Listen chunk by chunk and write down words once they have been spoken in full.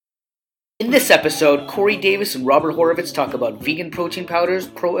In this episode, Corey Davis and Robert Horovitz talk about vegan protein powders,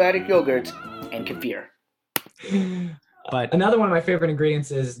 probiotic yogurts, and kefir. But another one of my favorite ingredients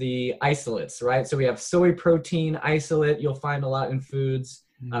is the isolates, right? So we have soy protein isolate. You'll find a lot in foods.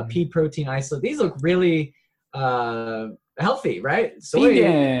 Pea protein isolate. These look really healthy, right? Soy,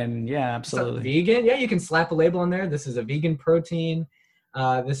 vegan, yeah, absolutely. Vegan, yeah. You can slap a label on there. This is a vegan protein.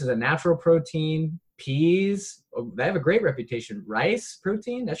 This is a natural protein. Peas, they have a great reputation. Rice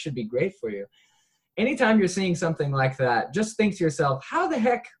protein, that should be great for you. Anytime you're seeing something like that, just think to yourself, how the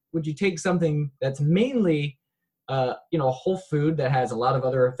heck would you take something that's mainly a whole food that has a lot of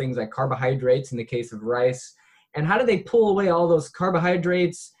other things like carbohydrates in the case of rice, and how do they pull away all those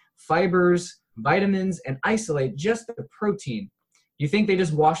carbohydrates, fibers, vitamins, and isolate just the protein? You think they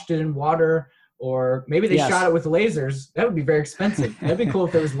just washed it in water, or maybe they shot it with lasers? That would be very expensive. That'd be cool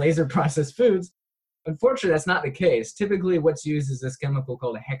if there was laser processed foods. Unfortunately, that's not the case. Typically, what's used is this chemical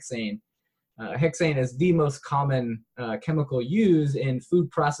called a hexane. Hexane is the most common chemical used in food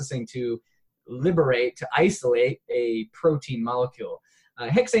processing to isolate a protein molecule.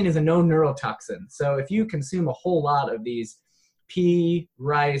 Hexane is a known neurotoxin. So if you consume a whole lot of these pea,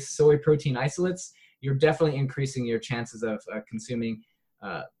 rice, soy protein isolates, you're definitely increasing your chances of consuming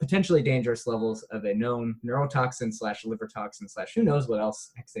potentially dangerous levels of a known neurotoxin / liver toxin / who knows what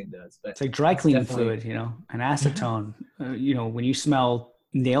else hexane does. But it's like dry cleaning fluid, an acetone. When you smell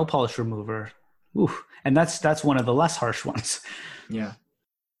nail polish remover, and that's one of the less harsh ones. Yeah.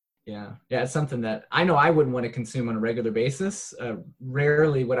 It's something that I know I wouldn't want to consume on a regular basis.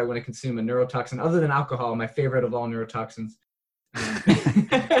 Rarely would I want to consume a neurotoxin other than alcohol, my favorite of all neurotoxins.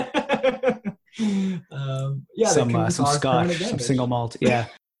 Some scotch, some single malt. Yeah,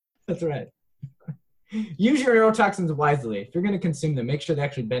 that's right. Use your neurotoxins wisely. If you're going to consume them, make sure they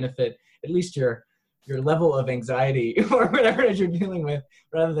actually benefit at least your level of anxiety or whatever it is you're dealing with,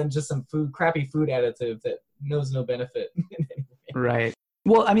 rather than just some crappy food additive that knows no benefit. Right.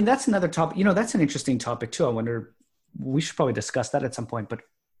 Well, I mean, that's another topic. That's an interesting topic too. I wonder, we should probably discuss that at some point. But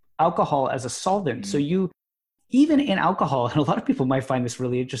alcohol as a solvent. So even in alcohol, and a lot of people might find this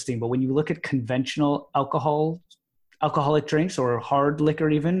really interesting, but when you look at conventional alcoholic drinks or hard liquor,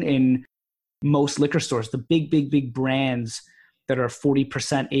 even in most liquor stores, the big brands that are 40%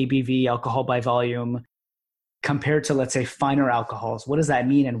 ABV alcohol by volume compared to, let's say, finer alcohols, what does that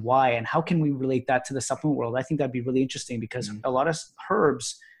mean and why? And how can we relate that to the supplement world? I think that'd be really interesting because a lot of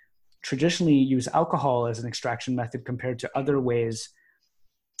herbs traditionally use alcohol as an extraction method compared to other ways.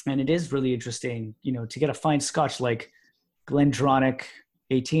 And it is really interesting, to get a fine scotch like GlenDronach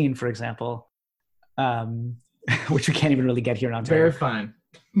 18, for example, which we can't even really get here in Ontario. Very fine.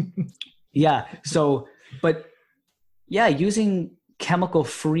 Yeah. So, using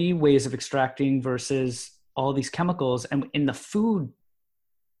chemical-free ways of extracting versus all these chemicals, and in the food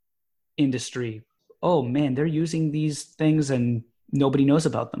industry, oh man, they're using these things and nobody knows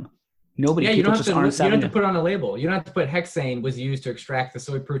about them. Nobody. Yeah, you don't have to put it on a label. You don't have to put hexane was used to extract the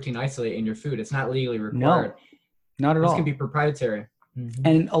soy protein isolate in your food. It's not legally required. No, not at all. This can be proprietary. Mm-hmm.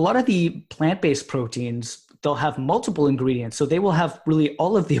 And a lot of the plant-based proteins, they'll have multiple ingredients. So they will have really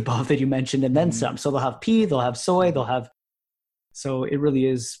all of the above that you mentioned and then some. So they'll have pea, they'll have soy, so it really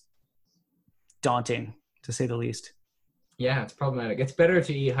is daunting, to say the least. Yeah, it's problematic. It's better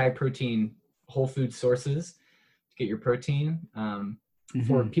to eat high protein whole food sources to get your protein.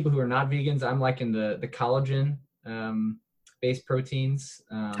 For people who are not vegans, I'm liking the collagen based proteins.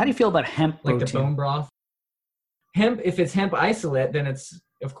 How do you feel about hemp protein? Like the bone broth. Hemp, if it's hemp isolate, then it's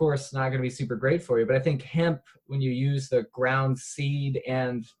of course not going to be super great for you. But I think hemp, when you use the ground seed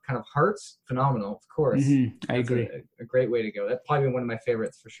and kind of hearts, phenomenal, of course. I agree. A great way to go. That's probably one of my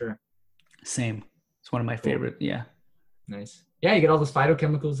favorites for sure. Same. It's one of my favorite. Yeah. Nice. Yeah, you get all those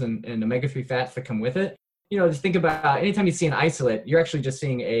phytochemicals and omega-3 fats that come with it. Just think about anytime you see an isolate, you're actually just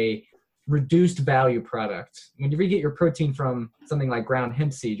seeing a reduced value product. When you get your protein from something like ground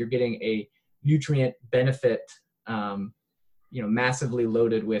hemp seed, you're getting a nutrient benefit, massively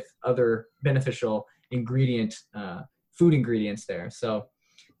loaded with other beneficial food ingredients there. So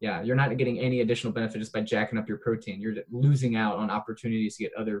yeah, you're not getting any additional benefit just by jacking up your protein. You're losing out on opportunities to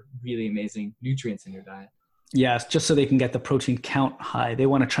get other really amazing nutrients in your diet. Yes, just so they can get the protein count high. They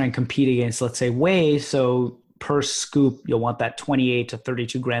want to try and compete against, let's say, whey. So per scoop, you'll want that 28 to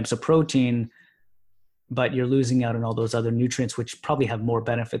 32 grams of protein, but you're losing out on all those other nutrients, which probably have more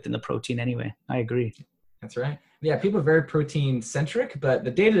benefit than the protein anyway. I agree. That's right. Yeah, people are very protein centric, but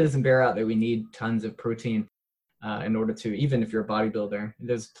the data doesn't bear out that we need tons of protein in order to, even if you're a bodybuilder.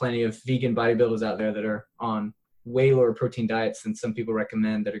 There's plenty of vegan bodybuilders out there that are on way lower protein diets than some people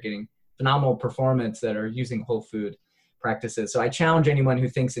recommend that are getting phenomenal performance that are using whole food. practices. So I challenge anyone who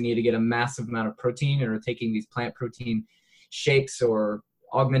thinks they need to get a massive amount of protein or taking these plant protein shakes or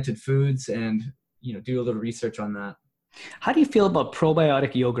augmented foods and, do a little research on that. How do you feel about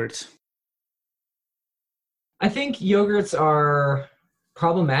probiotic yogurts? I think yogurts are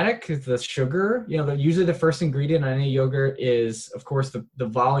problematic because the sugar, usually the first ingredient on any yogurt is, of course, the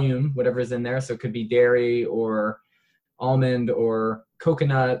volume, whatever is in there. So it could be dairy or almond or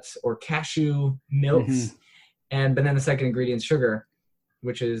coconut or cashew milks. But then the second ingredient is sugar,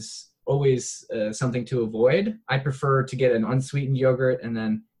 which is always something to avoid. I prefer to get an unsweetened yogurt and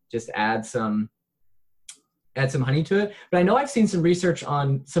then just add some honey to it. But I know I've seen some research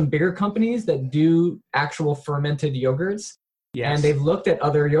on some bigger companies that do actual fermented yogurts. Yes. And they've looked at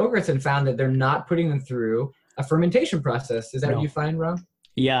other yogurts and found that they're not putting them through a fermentation process. Is that what you find, Rob?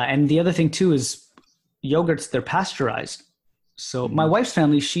 Yeah. And the other thing too is yogurts, they're pasteurized. So my wife's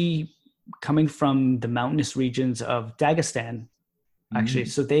family, she coming from the mountainous regions of Dagestan, actually.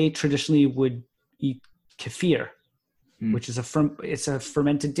 So they traditionally would eat kefir, which is it's a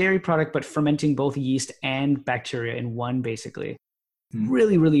fermented dairy product, but fermenting both yeast and bacteria in one, basically.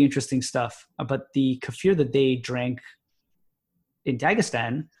 Really, really interesting stuff. But the kefir that they drank in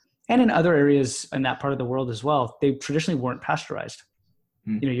Dagestan and in other areas in that part of the world as well, they traditionally weren't pasteurized.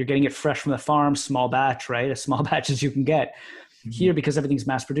 You're getting it fresh from the farm, small batch, right? As small batch as you can get. Here, because everything's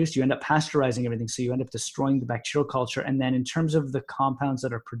mass produced, you end up pasteurizing everything. So you end up destroying the bacterial culture. And then in terms of the compounds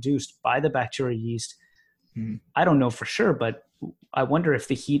that are produced by the bacteria yeast, I don't know for sure, but I wonder if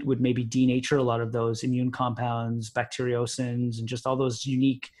the heat would maybe denature a lot of those immune compounds, bacteriocins, and just all those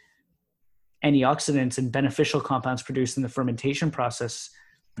unique antioxidants and beneficial compounds produced in the fermentation process.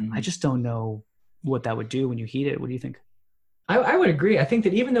 I just don't know what that would do when you heat it. What do you think? I would agree. I think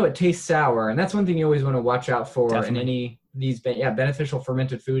that even though it tastes sour, and that's one thing you always want to watch out for Definitely. in any these beneficial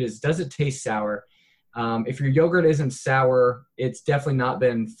fermented food is, does it taste sour? If your yogurt isn't sour, it's definitely not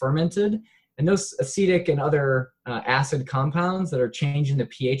been fermented. And those acetic and other acid compounds that are changing the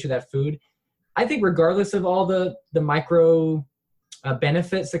pH of that food, I think regardless of all the micro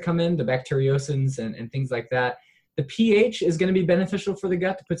benefits that come in, the bacteriocins and things like that, the pH is going to be beneficial for the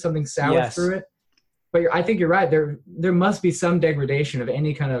gut to put something sour through it. But I think you're right. There must be some degradation of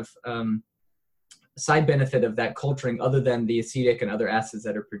any kind of side benefit of that culturing other than the acetic and other acids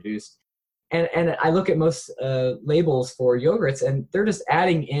that are produced. And I look at most labels for yogurts, and they're just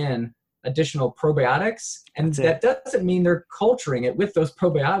adding in additional probiotics. And that doesn't mean they're culturing it with those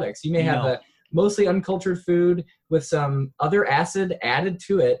probiotics. You may have a mostly uncultured food with some other acid added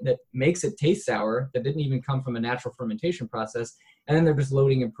to it that makes it taste sour that didn't even come from a natural fermentation process. And then they're just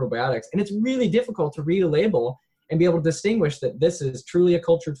loading in probiotics. And it's really difficult to read a label and be able to distinguish that this is truly a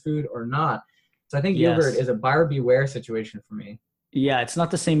cultured food or not. So I think yogurt is a buyer beware situation for me. Yeah, it's not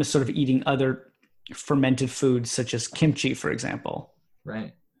the same as sort of eating other fermented foods such as kimchi, for example.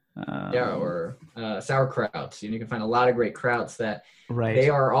 Right. Or sauerkrauts. You can find a lot of great krauts that they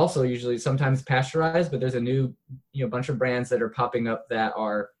are also usually sometimes pasteurized, but there's a new bunch of brands that are popping up that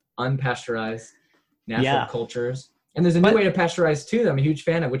are unpasteurized natural cultures. And there's a new way to pasteurize too that I'm a huge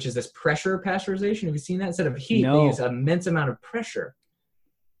fan of, which is this pressure pasteurization. Have you seen that? Instead of heat, they use an immense amount of pressure.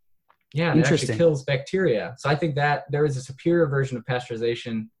 Yeah, and it actually kills bacteria. So I think that there is a superior version of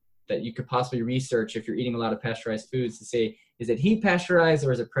pasteurization that you could possibly research if you're eating a lot of pasteurized foods to say, is it heat pasteurized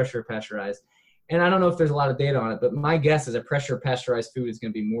or is it pressure pasteurized? And I don't know if there's a lot of data on it, but my guess is a pressure pasteurized food is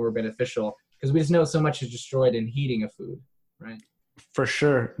going to be more beneficial because we just know so much is destroyed in heating a food, right? For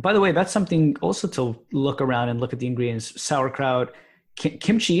sure. By the way, that's something also to look around and look at the ingredients. Sauerkraut,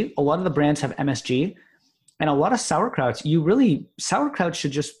 kimchi, a lot of the brands have MSG. And a lot of sauerkrauts, sauerkraut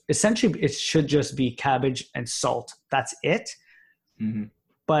should just be cabbage and salt. That's it.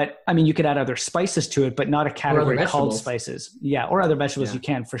 But I mean, you could add other spices to it, but not a category called spices. Yeah, or other vegetables you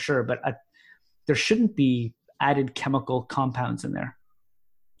can for sure. But there shouldn't be added chemical compounds in there.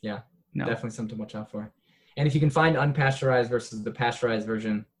 Yeah, definitely something to watch out for. And if you can find unpasteurized versus the pasteurized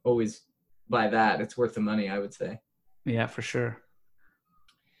version, always buy that. It's worth the money, I would say. Yeah, for sure.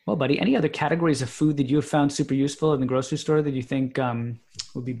 Well, buddy, any other categories of food that you have found super useful in the grocery store that you think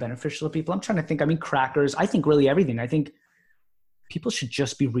would be beneficial to people? I'm trying to think. I mean, crackers. I think really everything. I think people should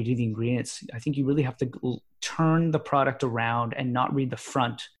just be reading the ingredients. I think you really have to turn the product around and not read the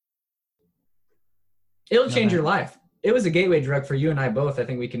front. It'll change your life. It was a gateway drug for you and I both. I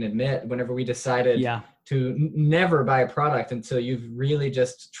think we can admit whenever we decided to never buy a product until you've really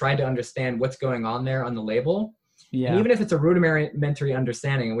just tried to understand what's going on there on the label. Yeah. And even if it's a rudimentary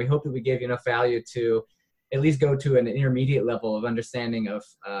understanding, and we hope that we gave you enough value to at least go to an intermediate level of understanding of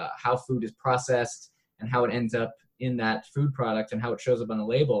how food is processed and how it ends up in that food product and how it shows up on the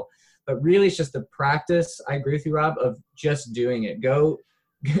label. But really, it's just the practice. I agree with you, Rob, of just doing it. Go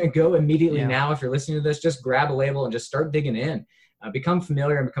immediately now. If you're listening to this, just grab a label and just start digging in. Become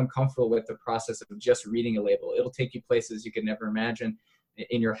familiar and become comfortable with the process of just reading a label. It'll take you places you could never imagine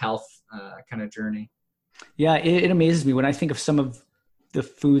in your health kind of journey. Yeah, it amazes me when I think of some of the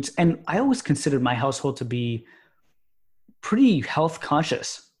foods, and I always considered my household to be pretty health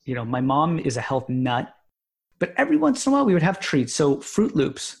conscious. You know, my mom is a health nut, but every once in a while we would have treats. So Fruit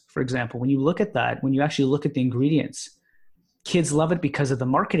Loops, for example, when you look at that, when you actually look at the ingredients, kids love it because of the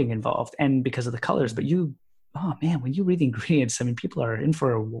marketing involved and because of the colors. But oh man, when you read the ingredients, I mean, people are in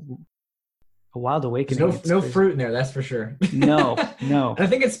for a wild awakening. No fruit in there, that's for sure. No. I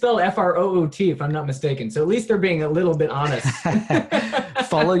think it's spelled Froot, if I'm not mistaken. So at least they're being a little bit honest.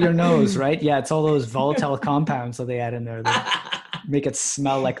 Follow your nose, right? Yeah, it's all those volatile compounds that they add in there that make it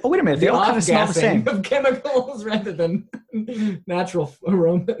smell like, oh, wait a minute, they all kind of smell the same. Of chemicals rather than natural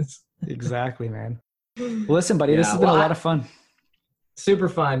aromas. Exactly, man. Well, listen, buddy, this has been a lot of fun. Super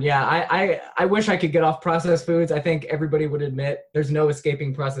fun. Yeah, I wish I could get off processed foods. I think everybody would admit there's no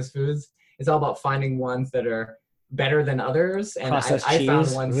escaping processed foods. It's all about finding ones that are better than others. And I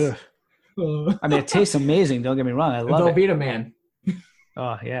found ones. I mean, it tastes amazing. Don't get me wrong. I love it. Velveeta, man.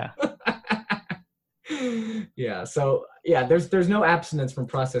 Oh, yeah. Yeah. So yeah, there's no abstinence from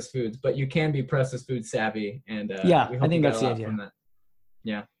processed foods, but you can be processed food savvy. And I think that's the idea.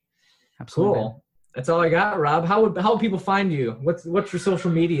 Yeah. Absolutely. Cool. That's all I got, Rob. How would people find you? What's your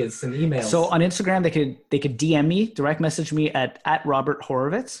social medias and emails? So on Instagram, they could DM me, direct message me at Robert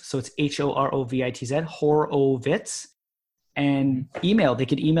Horovitz. So it's HOROVITZ, Horovitz. And they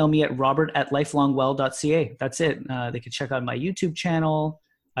could email me at robert@lifelongwell.ca. That's it. They could check out my YouTube channel.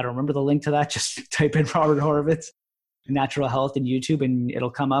 I don't remember the link to that. Just type in Robert Horovitz, Natural Health in YouTube, and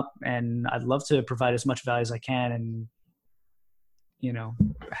it'll come up. And I'd love to provide as much value as I can and,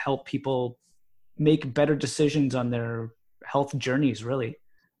 help people make better decisions on their health journeys, really.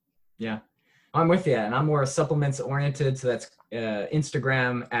 Yeah, I'm with you. And I'm more supplements oriented. So that's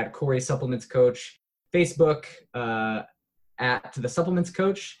Instagram at Corey Supplements Coach, Facebook at The Supplements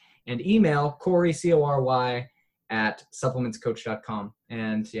Coach, and email Corey, CORY, at supplementscoach.com.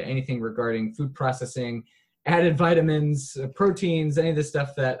 And anything regarding food processing, added vitamins, proteins, any of this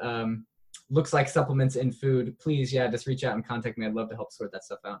stuff that looks like supplements in food, please, just reach out and contact me. I'd love to help sort that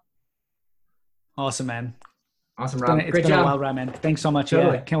stuff out. Awesome, man. Awesome, Rob. It's been a wild ride, man. Thanks so much.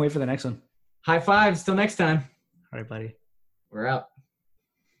 Totally. Yeah, can't wait for the next one. High fives. Till next time. All right, buddy. We're out.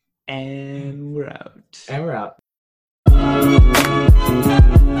 And we're out. And we're out.